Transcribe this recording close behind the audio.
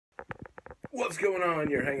What's going on?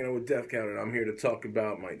 You're hanging out with Death Count, and I'm here to talk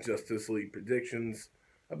about my Justice League predictions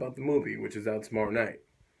about the movie, which is out tomorrow night.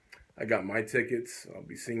 I got my tickets. I'll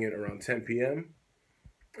be seeing it around 10 p.m.,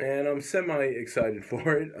 and I'm semi excited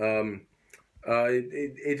for it.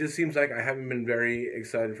 It just seems like I haven't been very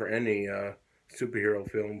excited for any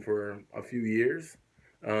superhero film for a few years.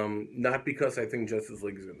 Not because I think Justice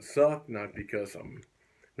League is gonna suck, not because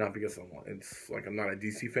it's like I'm not a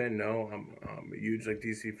DC fan. No, I'm a huge like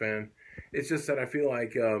DC fan. It's just that I feel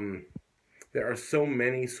like there are so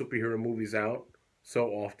many superhero movies out so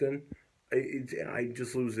often. I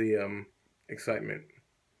just lose the excitement.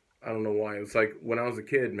 I don't know why. It's like when I was a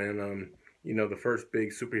kid, man. The first big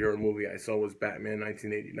superhero movie I saw was Batman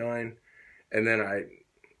 1989, and then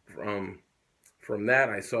um, from that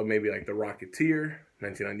I saw maybe like The Rocketeer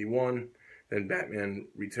 1991, then Batman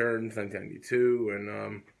Returns 1992,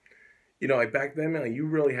 and like back then, man, like, you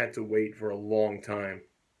really had to wait for a long time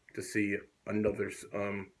to see another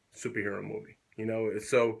superhero movie.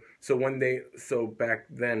 So back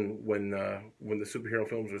then when the superhero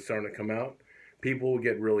films were starting to come out, people would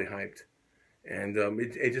get really hyped, and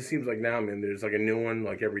it just seems like now, man, there's like a new one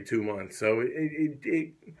like every 2 months. So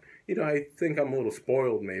I think I'm a little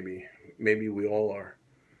spoiled, maybe we all are,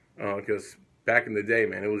 because back in the day,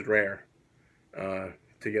 man, it was rare uh,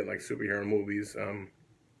 to get like superhero movies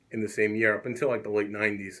in the same year up until like the late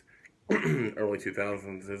 '90s, early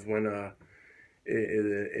 2000s is when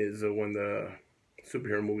the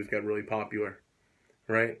superhero movies got really popular,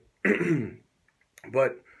 right?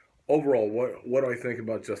 But overall, what do I think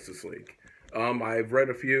about Justice League? I've read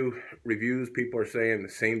a few reviews. People are saying the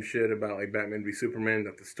same shit about like Batman v Superman,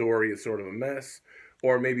 that the story is sort of a mess,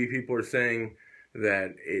 or maybe people are saying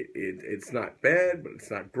that it's not bad, but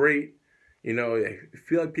it's not great. I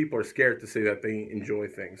feel like people are scared to say that they enjoy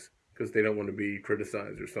things because they don't want to be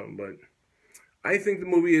criticized or something. But I think the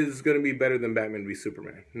movie is going to be better than Batman v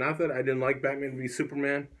Superman. Not that I didn't like Batman v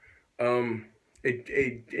Superman.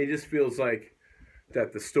 It just feels like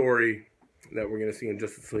that the story that we're going to see in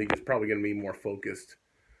Justice League is probably going to be more focused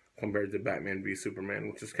compared to Batman v Superman,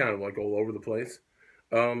 which is kind of like all over the place.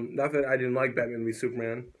 Not that I didn't like Batman v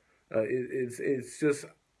Superman. It's just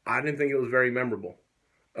I didn't think it was very memorable.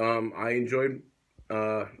 I enjoyed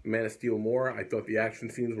Man of Steel more. I thought the action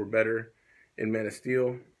scenes were better in Man of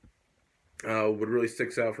Steel. What really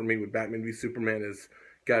sticks out for me with Batman v Superman is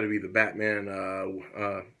got to be the Batman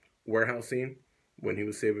warehouse scene when he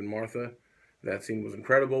was saving Martha. That scene was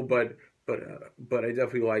incredible, but I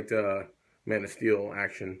definitely liked Man of Steel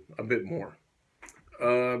action a bit more.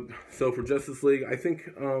 So for Justice League, I think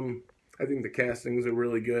the castings are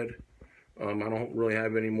really good. I don't really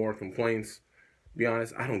have any more complaints. Be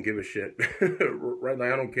honest, I don't give a shit. Right?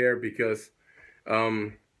 Like I don't care because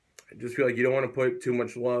I just feel like you don't want to put too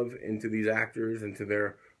much love into these actors, into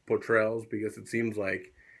their portrayals, because it seems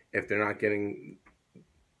like if they're not getting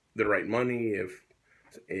the right money, if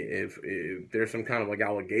there's some kind of like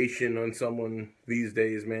allegation on someone these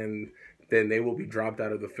days, man, then they will be dropped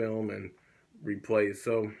out of the film and replaced.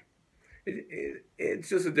 So it's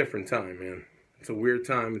just a different time, man. It's a weird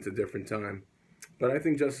time. It's a different time. But I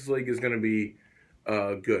think Justice League is going to be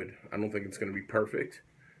good. I don't think it's going to be perfect.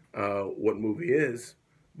 What movie is,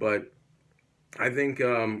 but I think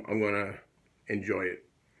I'm going to enjoy it.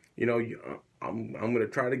 I'm going to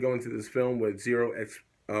try to go into this film with zero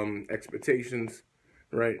expectations,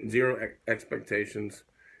 right? Zero expectations,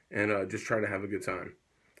 and just try to have a good time.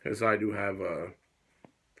 Because I do have,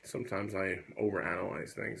 sometimes I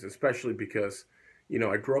overanalyze things, especially because,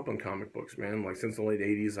 I grew up on comic books, man. Like since the late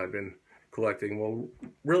 80s, I've been collecting. Well,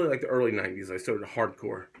 really like the early 90s, I started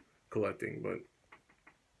hardcore collecting, but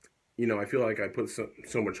I feel like I put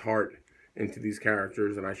so much heart into these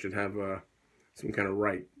characters, and I should have some kind of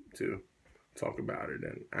right to talk about it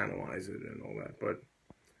and analyze it and all that. But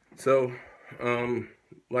so,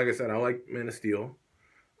 like I said, I like Man of Steel.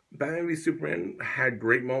 Batman v Superman had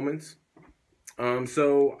great moments.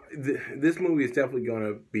 This movie is definitely going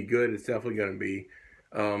to be good. It's definitely going to be,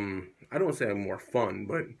 I don't want to say more fun,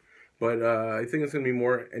 but I think it's going to be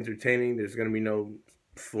more entertaining. There's going to be no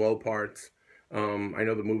slow parts. I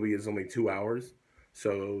know the movie is only 2 hours,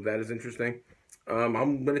 so that is interesting. I'm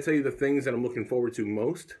going to tell you the things that I'm looking forward to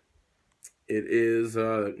most. It is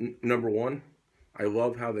number one. I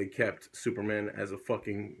love how they kept Superman as a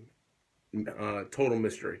fucking total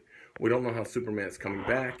mystery. We don't know how Superman is coming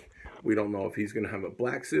back. We don't know if he's going to have a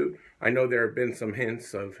black suit. I know there have been some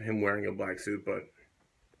hints of him wearing a black suit, but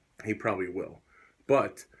he probably will.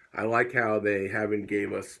 But I like how they haven't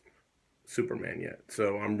gave us Superman yet.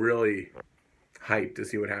 So I'm really hyped to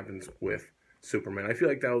see what happens with Superman. I feel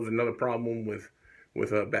like that was another problem with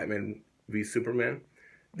Batman v Superman.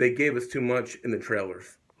 they gave us too much in the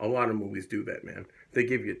trailers. A lot of movies do that, man. They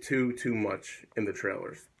give you too much in the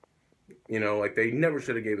trailers. You know, like they never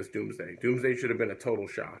should have gave us Doomsday. Doomsday should have been a total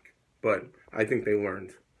shock. But I think they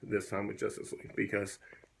learned this time with Justice League because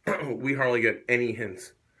we hardly get any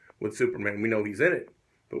hints with Superman. We know he's in it,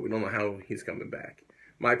 but we don't know how he's coming back.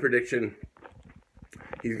 My prediction,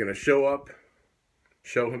 he's going to show up,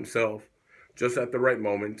 show himself just at the right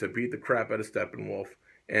moment to beat the crap out of Steppenwolf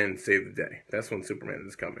and save the day. That's when Superman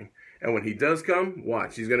is coming. And when he does come,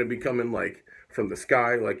 watch, he's going to be coming like from the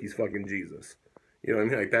sky like he's fucking Jesus. You know what I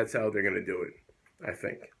mean? Like that's how they're going to do it, I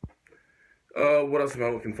think. What else am I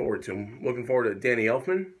looking forward to? I'm looking forward to Danny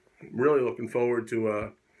Elfman. Really looking forward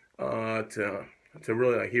to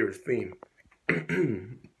really like hear his theme.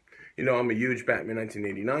 You know, I'm a huge Batman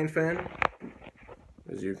 1989 fan,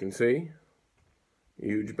 as you can see.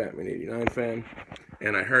 Huge Batman 89 fan.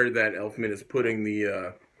 And I heard that Elfman is putting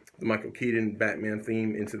the Michael Keaton Batman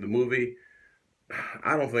theme into the movie.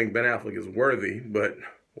 I don't think Ben Affleck is worthy, but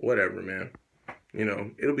whatever, man. You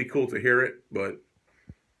know, it'll be cool to hear it, but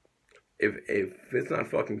if it's not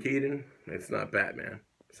fucking Keaton, it's not Batman.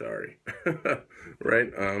 Sorry.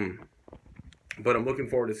 Right? But I'm looking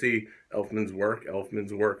forward to see Elfman's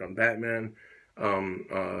work on Batman,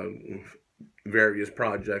 various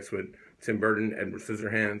projects with Tim Burton, Edward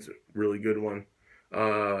Scissorhands, really good one.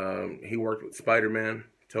 He worked with Spider-Man,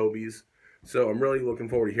 Tobey's. So I'm really looking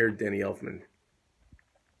forward to hearing Danny Elfman.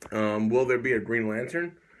 Will there be a Green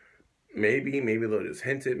Lantern? Maybe they'll just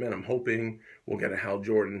hint it, man. I'm hoping we'll get a Hal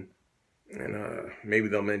Jordan. And maybe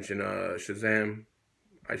they'll mention Shazam.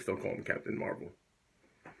 I still call him Captain Marvel.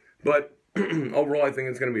 But overall, I think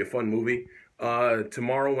it's going to be a fun movie.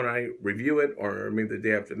 Tomorrow when I review it, or maybe the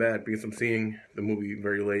day after that, because I'm seeing the movie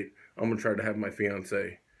very late, I'm going to try to have my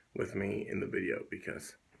fiance with me in the video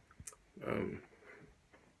because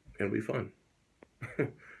it'll be fun.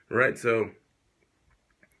 Right, so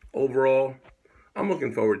overall, I'm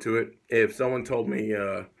looking forward to it. If someone told me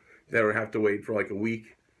that I would have to wait for like a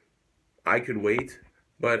week, I could wait,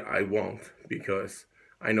 but I won't because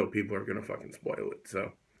I know people are going to fucking spoil it.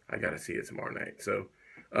 So I got to see it tomorrow night. So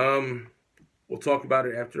we'll talk about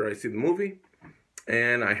it after I see the movie.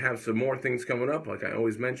 And I have some more things coming up, like I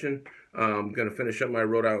always mention. I'm going to finish up my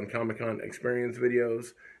Rhode Island Comic Con experience videos,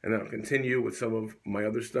 and then I'll continue with some of my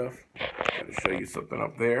other stuff. I'm going to show you something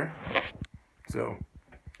up there. So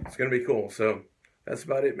it's going to be cool. So that's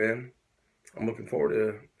about it, man. I'm looking forward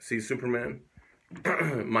to see Superman.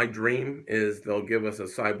 My dream is they'll give us a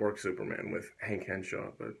cyborg Superman with Hank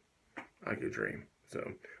Henshaw, but I could dream.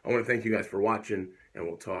 So I want to thank you guys for watching, and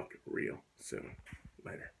we'll talk real soon.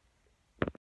 Later.